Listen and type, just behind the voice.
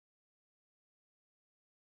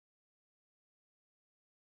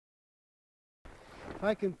if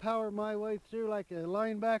I can power my way through like a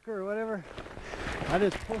linebacker or whatever, I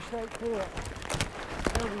just push right through it.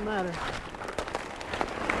 Doesn't matter.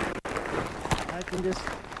 I can just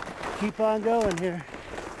keep on going here.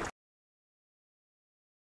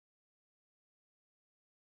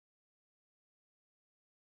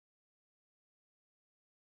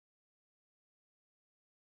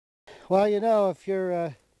 Well, you know, if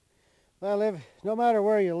you're no matter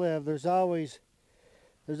where you live, there's always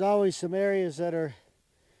some areas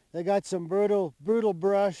they got some brutal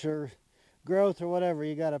brush or growth or whatever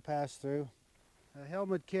you got to pass through.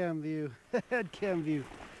 Helmet cam view, head cam view,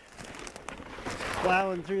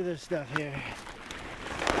 plowing through this stuff here.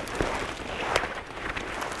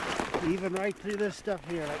 Even right through this stuff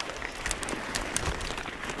here like this.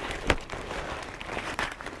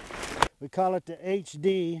 We call it the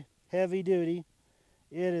HD, heavy duty.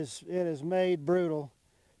 It is made brutal.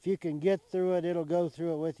 If you can get through it, it'll go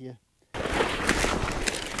through it with you.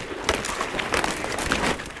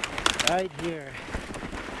 Right here.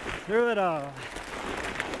 Through it all.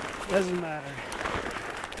 Doesn't matter.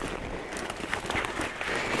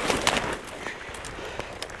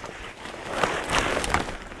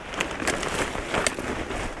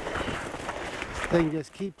 This thing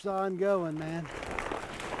just keeps on going, man.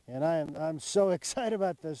 And I'm so excited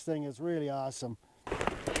about this thing. It's really awesome.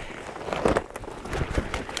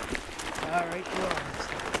 All right,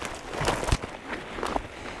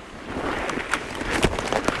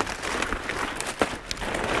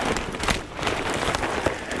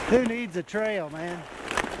 who needs a trail, man?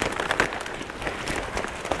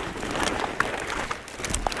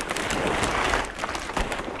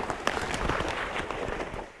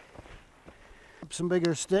 Some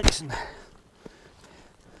bigger sticks and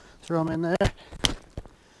throw them in there.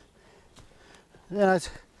 Yeah, it's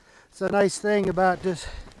a nice thing about this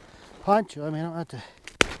Poncho. I mean, I don't have to